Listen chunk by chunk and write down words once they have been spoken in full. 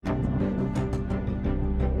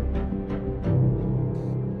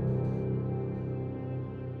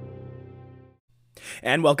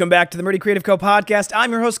And welcome back to the Murdy Creative Co. podcast.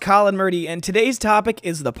 I'm your host, Colin Murdy, and today's topic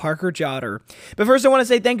is the Parker Jotter. But first, I want to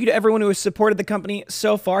say thank you to everyone who has supported the company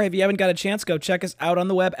so far. If you haven't got a chance, go check us out on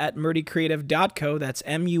the web at murdycreative.co. That's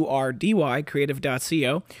M-U-R-D-Y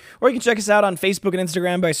creative.co. Or you can check us out on Facebook and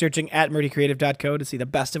Instagram by searching at murdycreative.co to see the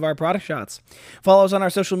best of our product shots. Follow us on our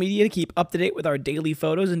social media to keep up to date with our daily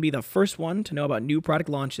photos and be the first one to know about new product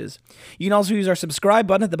launches. You can also use our subscribe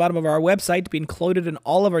button at the bottom of our website to be included in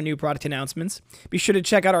all of our new product announcements. Be sure to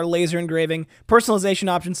check out our laser engraving, personalization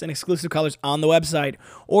options, and exclusive colors on the website,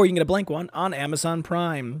 or you can get a blank one on Amazon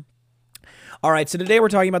Prime. All right, so today we're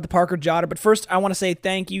talking about the Parker Jotter, but first I want to say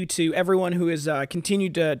thank you to everyone who has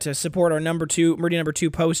continued to support our Murdy number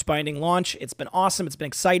 2 post-binding launch. It's been awesome. It's been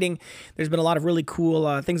exciting. There's been a lot of really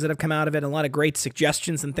cool things that have come out of it, and a lot of great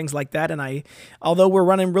suggestions and things like that, and although we're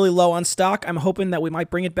running really low on stock, I'm hoping that we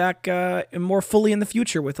might bring it back more fully in the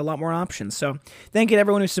future with a lot more options. So thank you to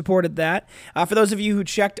everyone who supported that. For those of you who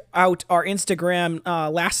checked out our Instagram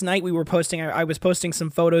last night, I was posting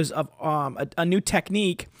some photos of a new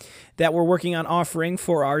technique that we're working on offering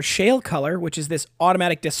for our shale color, which is this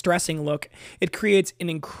automatic distressing look. It creates an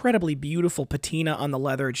incredibly beautiful patina on the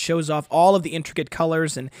leather. It shows off all of the intricate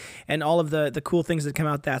colors and all of the cool things that come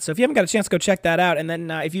out that. So if you haven't got a chance, go check that out. And then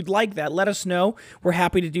if you'd like that, let us know. We're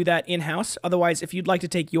happy to do that in-house. Otherwise, if you'd like to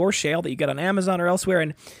take your shale that you get on Amazon or elsewhere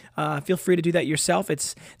and feel free to do that yourself.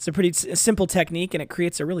 It's a pretty simple technique, and it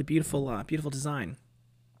creates a really beautiful design.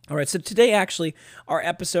 All right, so today, actually, our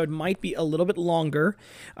episode might be a little bit longer.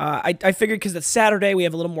 I figured because it's Saturday, we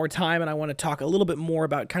have a little more time, and I want to talk a little bit more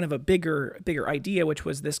about kind of a bigger idea, which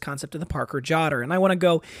was this concept of the Parker Jotter. And I want to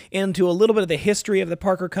go into a little bit of the history of the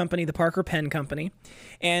Parker Company, the Parker Pen Company.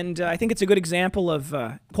 And I think it's a good example of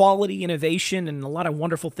quality, innovation, and a lot of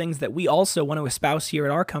wonderful things that we also want to espouse here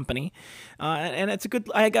at our company. And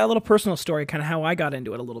I got a little personal story, kind of how I got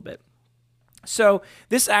into it a little bit. So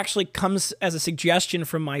this actually comes as a suggestion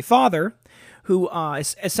from my father, who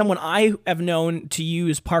is someone I have known to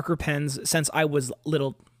use Parker pens since I was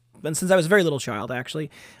little. And since I was a very little child,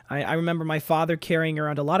 actually. I remember my father carrying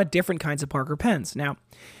around a lot of different kinds of Parker pens. Now,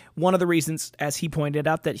 one of the reasons, as he pointed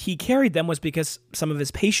out, that he carried them was because some of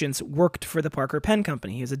his patients worked for the Parker Pen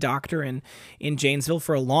Company. He was a doctor in Janesville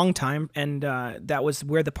for a long time, and that was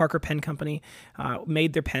where the Parker Pen Company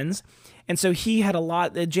made their pens. And so he had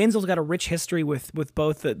Janesville's got a rich history with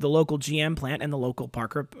both the local GM plant and the local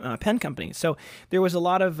Parker Pen Company. So there was a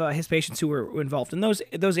lot of his patients who were involved in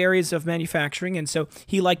those areas of manufacturing, and so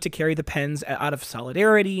he liked to carry the pens out of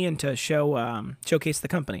solidarity and to showcase the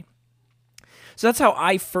company. So that's how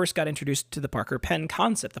I first got introduced to the Parker Pen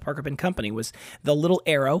concept. The Parker Pen Company was the little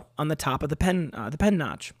arrow on the top of the pen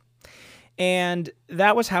notch. And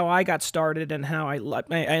that was how I got started and how I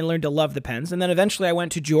learned to love the pens. And then eventually I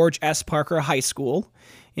went to George S. Parker High School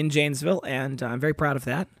in Janesville, and I'm very proud of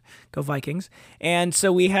that. Go Vikings. And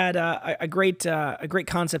so we had a great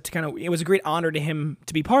concept to it was a great honor to him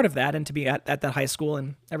to be part of that and to be at that high school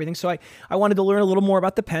and everything. So I wanted to learn a little more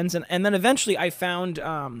about the pens, and then eventually I found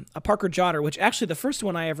a Parker Jotter, which actually the first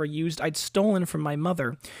one I ever used, I'd stolen from my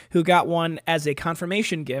mother, who got one as a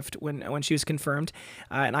confirmation gift when she was confirmed,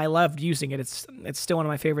 and I loved using it. It's still one of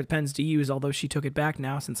my favorite pens to use, although she took it back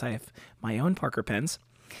now since I have my own Parker pens.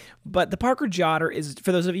 But the Parker Jotter is,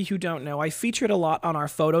 for those of you who don't know, I feature it a lot on our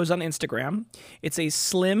photos on Instagram. It's a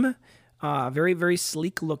slim, very, very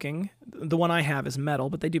sleek looking. The one I have is metal,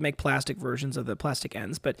 but they do make plastic versions of the plastic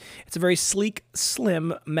ends. But it's a very sleek,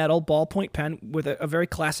 slim metal ballpoint pen with a very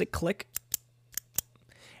classic click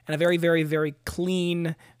and a very, very, very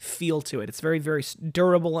clean feel to it. It's very, very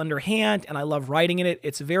durable under hand, and I love writing in it.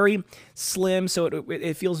 It's very slim, so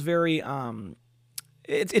it feels very...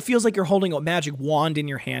 It feels like you're holding a magic wand in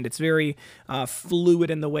your hand. It's very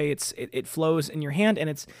fluid in the way it flows in your hand, and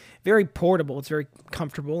it's very portable. It's very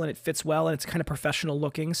comfortable, and it fits well, and it's kind of professional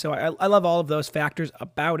looking. So I love all of those factors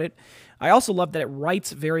about it. I also love that it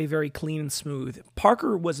writes very, very clean and smooth.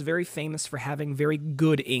 Parker was very famous for having very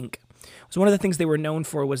good ink. So one of the things they were known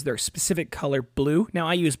for was their specific color blue. Now,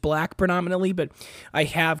 I use black predominantly, but I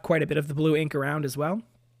have quite a bit of the blue ink around as well.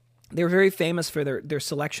 They were very famous for their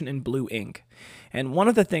selection in blue ink. And one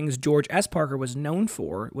of the things George S. Parker was known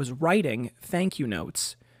for was writing thank you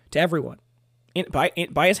notes to everyone by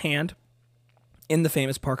his hand in the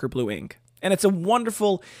famous Parker blue ink. And it's a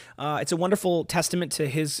wonderful testament to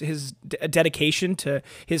his dedication to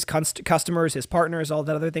his customers, his partners, all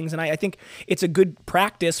that other things. And I think it's a good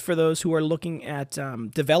practice for those who are looking at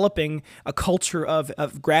developing a culture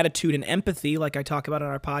of gratitude and empathy, like I talk about on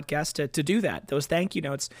our podcast, to do that. Those thank you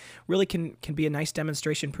notes really can be a nice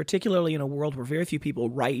demonstration, particularly in a world where very few people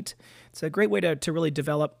write. It's a great way to really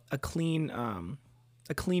develop a clean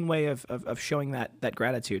a clean way of showing that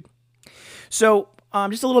gratitude. So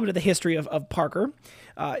just a little bit of the history of Parker.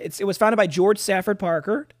 It was founded by George Safford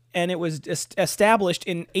Parker, and it was established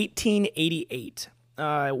in 1888.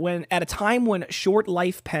 When at a time when short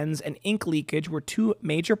life pens and ink leakage were two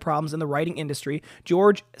major problems in the writing industry,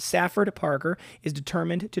 George Safford Parker is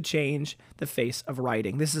determined to change the face of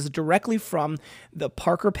writing. This is directly from the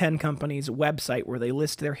Parker Pen Company's website where they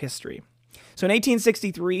list their history. So in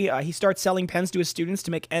 1863, he starts selling pens to his students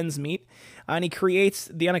to make ends meet, and he creates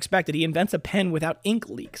the unexpected. He invents a pen without ink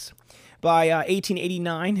leaks. By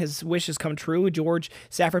 1889, his wish has come true. George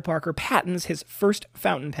Safford Parker patents his first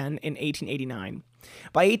fountain pen in 1889.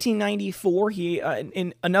 By 1894, he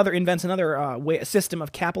invents another system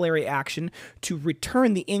of capillary action to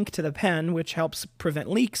return the ink to the pen, which helps prevent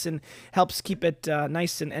leaks and helps keep it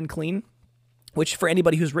nice and clean, which for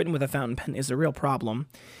anybody who's written with a fountain pen is a real problem.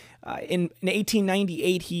 In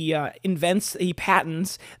 1898, he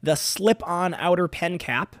patents the slip-on outer pen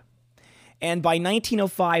cap. And by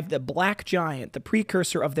 1905, the Black Giant, the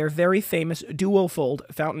precursor of their very famous duofold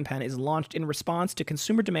fountain pen, is launched in response to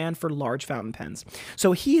consumer demand for large fountain pens.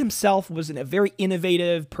 So he himself was a very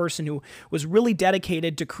innovative person who was really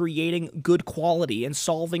dedicated to creating good quality and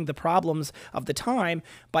solving the problems of the time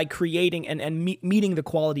by creating and meeting the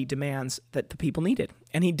quality demands that the people needed.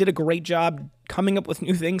 And he did a great job coming up with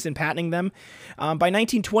new things and patenting them. By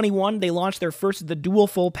 1921, they launched the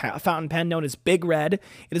dual-fold fountain pen known as Big Red.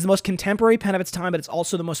 It is the most contemporary pen of its time, but it's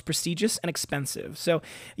also the most prestigious and expensive. So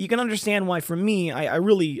you can understand why, for me, I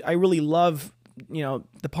really love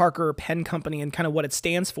the Parker Pen Company and kind of what it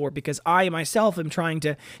stands for, because I myself am trying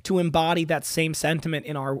to embody that same sentiment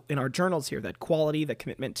in our journals here, that quality, that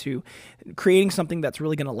commitment to creating something that's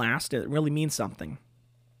really going to last, it really means something.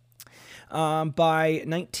 By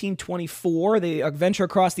 1924, they venture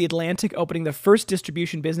across the Atlantic, opening the first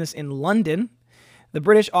distribution business in London. The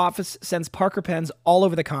British office sends Parker pens all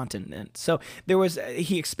over the continent. So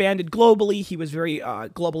he expanded globally. He was very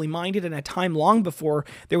globally minded, and a time long before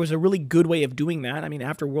there was a really good way of doing that. I mean,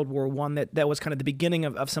 after World War I, that was kind of the beginning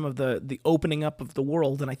of some of the opening up of the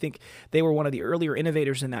world, and I think they were one of the earlier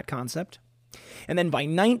innovators in that concept. And then by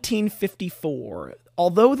 1954,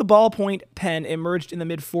 although the ballpoint pen emerged in the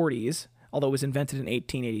mid-40s, although it was invented in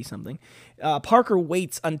 1880-something, Parker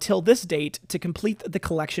waits until this date to complete the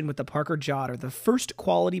collection with the Parker Jotter, the first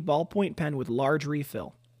quality ballpoint pen with large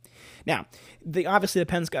refill. Now, obviously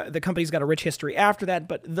the company's got a rich history after that,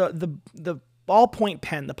 but the ballpoint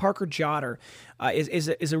pen, the Parker Jotter,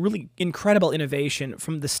 is a really incredible innovation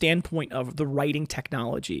from the standpoint of the writing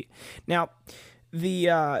technology. Now, the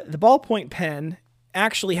ballpoint pen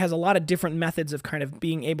actually has a lot of different methods of kind of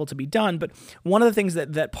being able to be done, but one of the things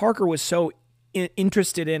that Parker was so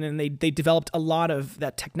interested in, and they developed a lot of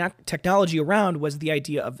that technology around, was the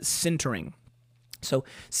idea of sintering. So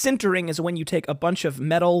sintering is when you take a bunch of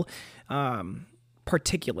metal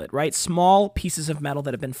particulate, right? Small pieces of metal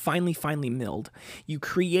that have been finely milled. You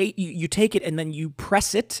take it and then you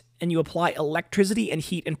press it and you apply electricity and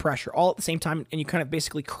heat and pressure all at the same time, and you kind of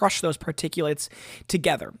basically crush those particulates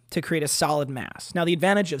together to create a solid mass. Now, the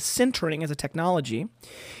advantage of sintering as a technology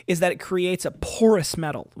is that it creates a porous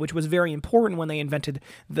metal, which was very important when they invented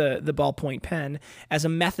the ballpoint pen as a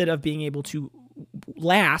method of being able to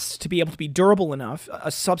last, to be able to be durable enough,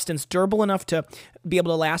 a substance durable enough to be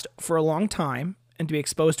able to last for a long time and to be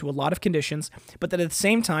exposed to a lot of conditions, but that at the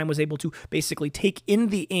same time was able to basically take in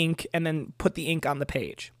the ink and then put the ink on the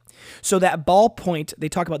page. So that ballpoint, they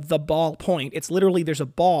talk about the ballpoint, it's literally there's a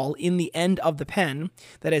ball in the end of the pen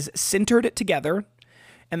that is sintered together,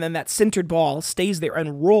 and then that sintered ball stays there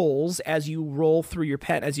and rolls as you roll through your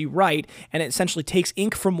pen, as you write, and it essentially takes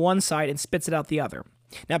ink from one side and spits it out the other.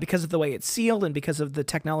 Now, because of the way it's sealed and because of the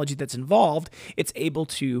technology that's involved, it's able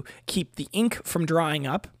to keep the ink from drying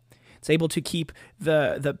up. It's able to keep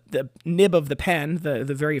the nib of the pen, the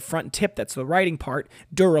very front tip, that's the writing part,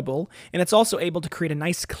 durable. And it's also able to create a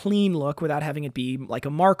nice clean look without having it be like a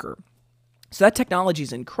marker. So that technology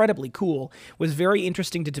is incredibly cool, was very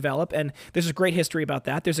interesting to develop, and there's a great history about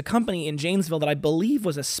that. There's a company in Janesville that I believe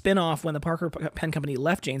was a spin-off when the Parker Pen Company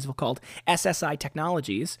left Janesville called SSI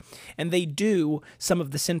Technologies, and they do some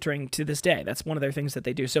of the sintering to this day. That's one of their things that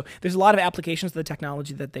they do. So there's a lot of applications of the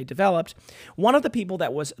technology that they developed. One of the people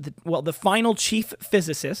that was, the final chief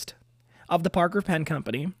physicist of the Parker Pen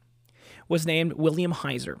Company was named William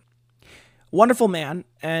Heiser. Wonderful man,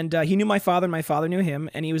 and he knew my father, and my father knew him,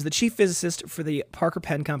 and he was the chief physicist for the Parker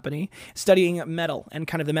Pen Company, studying metal and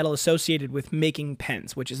kind of the metal associated with making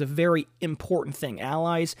pens, which is a very important thing.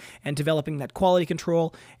 Alloys and developing that quality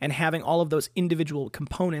control and having all of those individual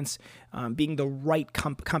components being the right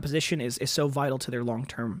composition is so vital to their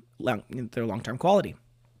long-term quality.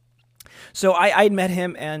 So I had met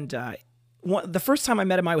him, and the first time I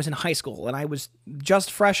met him, I was in high school, and I was just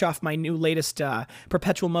fresh off my new latest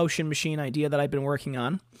perpetual motion machine idea that I've been working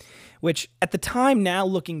on, which at the time, now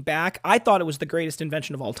looking back, I thought it was the greatest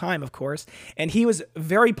invention of all time, of course, and he was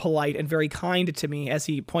very polite and very kind to me as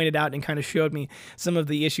he pointed out and kind of showed me some of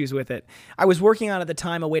the issues with it. I was working on at the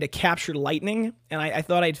time a way to capture lightning, and I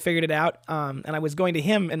thought I'd figured it out, and I was going to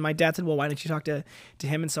him, and my dad said, well, why don't you talk to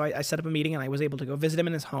him? And so I set up a meeting, and I was able to go visit him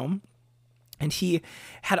in his home. And he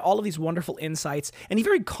had all of these wonderful insights, and he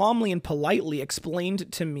very calmly and politely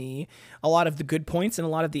explained to me a lot of the good points and a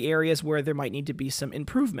lot of the areas where there might need to be some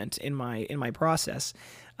improvement in my process.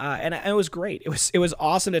 And it was great. It was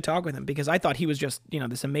awesome to talk with him because I thought he was just,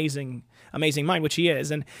 this amazing mind, which he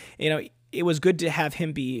is. And, it was good to have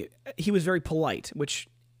him he was very polite, which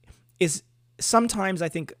is sometimes, I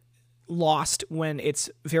think, lost when it's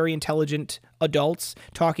very intelligent adults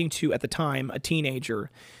talking to, at the time, a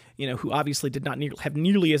teenager, who obviously did not have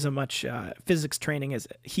nearly as much physics training as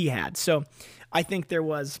he had. So I think there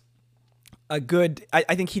was I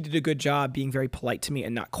think he did a good job being very polite to me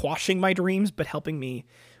and not quashing my dreams, but helping me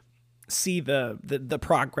see the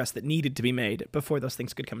progress that needed to be made before those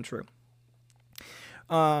things could come true.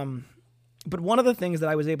 But one of the things that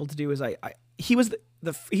I was able to do is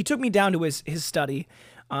he took me down to his study,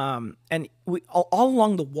 and all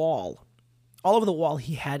along the wall, all over the wall,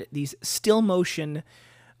 he had these still motion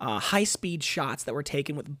high-speed shots that were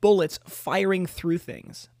taken with bullets firing through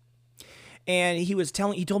things. And he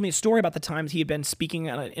told me a story about the times he had been speaking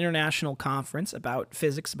at an international conference about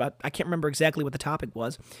physics, I can't remember exactly what the topic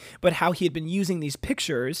was, but how he had been using these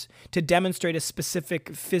pictures to demonstrate a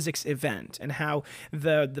specific physics event, and how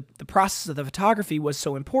the process of the photography was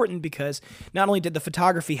so important because not only did the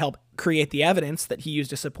photography help create the evidence that he used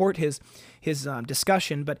to support his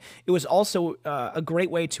discussion, but it was also a great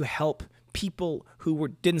way to help people who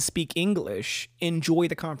didn't speak English enjoy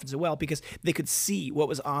the conference as well, because they could see what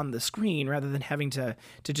was on the screen rather than having to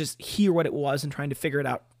just hear what it was and trying to figure it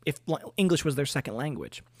out if English was their second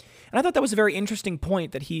language. And I thought that was a very interesting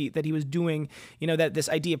point that he was doing, that this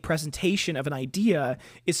idea of presentation of an idea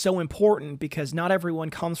is so important because not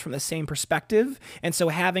everyone comes from the same perspective, and so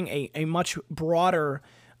having a much broaderly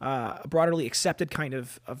accepted kind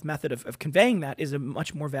of method of conveying that is a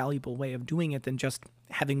much more valuable way of doing it than just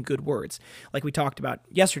having good words. Like we talked about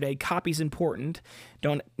yesterday, copy's important.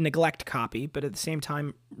 Don't neglect copy, but at the same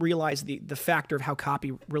time, realize the factor of how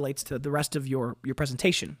copy relates to the rest of your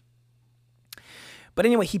presentation. But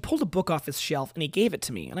anyway, he pulled a book off his shelf and he gave it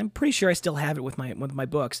to me, and I'm pretty sure I still have it with my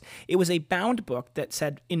books. It was a bound book that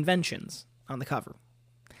said Inventions on the cover.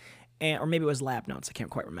 Or maybe it was lab notes, I can't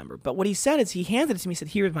quite remember. But what he said is he handed it to me, he said,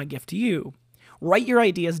 here's my gift to you. Write your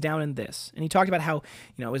ideas down in this. And he talked about how,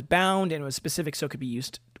 it was bound and it was specific so it could be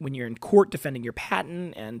used when you're in court defending your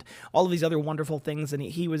patent and all of these other wonderful things. And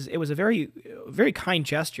it was a very, very kind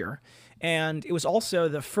gesture. And it was also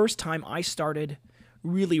the first time I started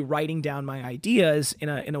really writing down my ideas in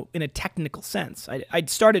a technical sense. I'd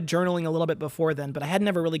started journaling a little bit before then, but I had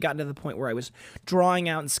never really gotten to the point where I was drawing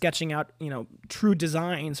out and sketching out, true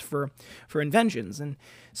designs for inventions. And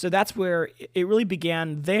so that's where it really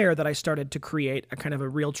began there that I started to create a kind of a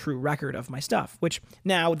real true record of my stuff, which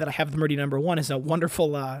now that I have the Murdy #1 is a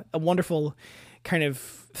wonderful kind of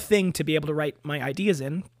thing to be able to write my ideas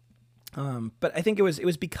in. But I think it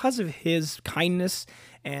was because of his kindness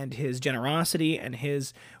and his generosity and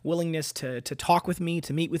his willingness to talk with me,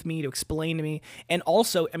 to meet with me, to explain to me, and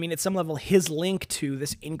also, at some level, his link to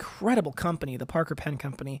this incredible company, the Parker Pen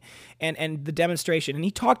Company, and the demonstration. And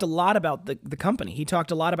he talked a lot about the company. He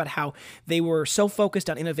talked a lot about how they were so focused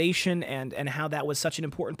on innovation and how that was such an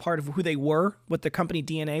important part of who they were, what the company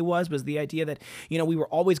DNA was the idea that, we were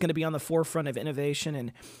always going to be on the forefront of innovation.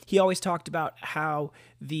 And he always talked about how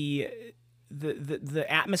the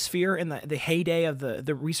atmosphere and the heyday of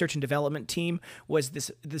the research and development team was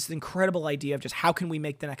this incredible idea of just how can we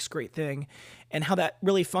make the next great thing, and how that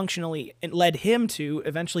really functionally led him to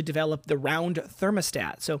eventually develop the round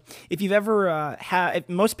thermostat. So if you've ever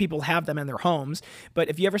most people have them in their homes, but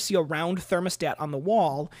if you ever see a round thermostat on the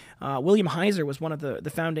wall, William Heiser was one of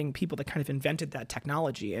the founding people that kind of invented that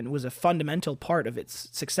technology and was a fundamental part of its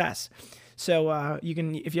success. So you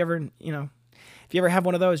can, if you ever have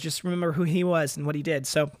one of those, just remember who he was and what he did.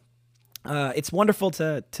 So It's wonderful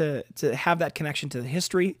to have that connection to the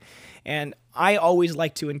history, and I always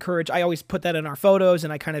like to encourage. I always put that in our photos,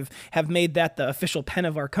 and I kind of have made that the official pen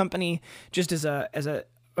of our company, just as a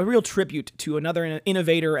real tribute to another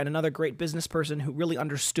innovator and another great business person who really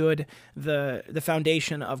understood the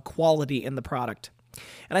foundation of quality in the product.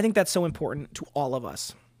 And I think that's so important to all of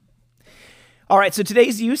us. All right, so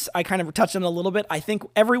today's use, I kind of touched on it a little bit. I think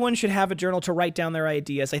everyone should have a journal to write down their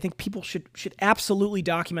ideas. I think people should absolutely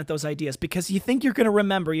document those ideas, because you think you're going to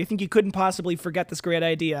remember. You think you couldn't possibly forget this great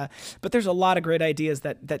idea, but there's a lot of great ideas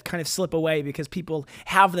that kind of slip away because people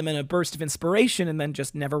have them in a burst of inspiration and then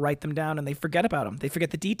just never write them down, and they forget about them. They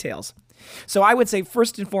forget the details. So I would say,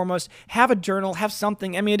 first and foremost, have a journal, have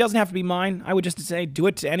something. I mean, it doesn't have to be mine. I would just say do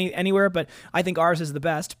it to anywhere, but I think ours is the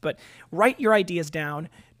best. But write your ideas down.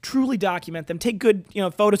 Truly document them. Take good,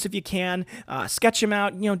 photos if you can. Sketch them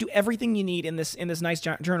out. Do everything you need in this nice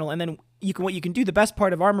journal. And then what you can do. The best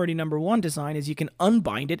part of our Murdy #1 design is you can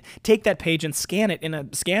unbind it, take that page and scan it in a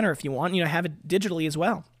scanner if you want. Have it digitally as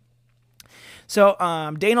well. So,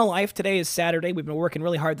 day in a life. Today is Saturday. We've been working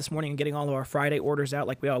really hard this morning and getting all of our Friday orders out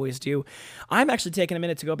like we always do. I'm actually taking a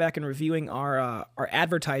minute to go back and reviewing our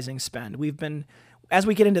advertising spend. As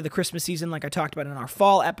we get into the Christmas season, like I talked about in our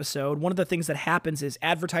fall episode, one of the things that happens is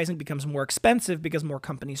advertising becomes more expensive because more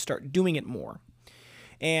companies start doing it more.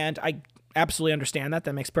 And I absolutely understand that.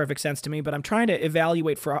 That makes perfect sense to me. But I'm trying to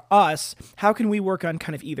evaluate for us, how can we work on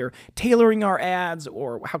kind of either tailoring our ads,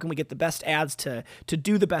 or how can we get the best ads to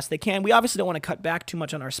do the best they can. We obviously don't want to cut back too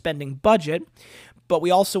much on our spending budget, but we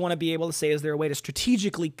also want to be able to say, is there a way to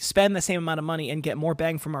strategically spend the same amount of money and get more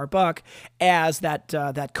bang from our buck as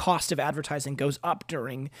that cost of advertising goes up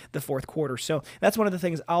during the fourth quarter? So that's one of the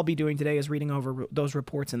things I'll be doing today, is reading over those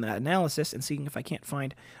reports and that analysis and seeing if I can't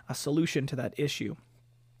find a solution to that issue.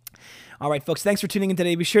 All right, folks, thanks for tuning in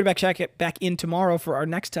today. Be sure to check it back in tomorrow for our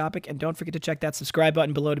next topic, and don't forget to check that subscribe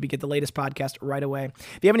button below to get the latest podcast right away.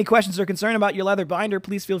 If you have any questions or concern about your leather binder,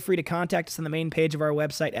 please feel free to contact us on the main page of our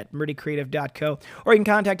website at murdycreative.co, or you can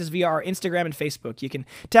contact us via our Instagram and Facebook. You can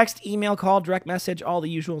text, email, call, direct message, all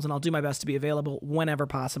the usuals, and I'll do my best to be available whenever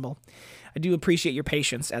possible. I do appreciate your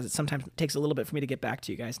patience, as it sometimes takes a little bit for me to get back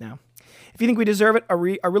to you guys now. If you think we deserve it, a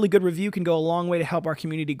really good review can go a long way to help our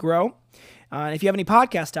community grow. And if you have any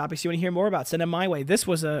podcast topics you want to hear more about, send them my way. This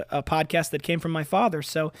was a podcast that came from my father,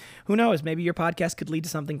 so who knows? Maybe your podcast could lead to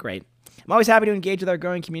something great. I'm always happy to engage with our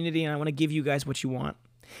growing community, and I want to give you guys what you want.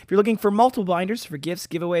 If you're looking for multiple binders for gifts,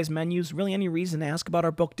 giveaways, menus, really any reason to ask about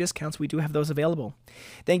our book discounts, we do have those available.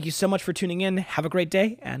 Thank you so much for tuning in. Have a great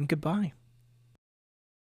day, and goodbye.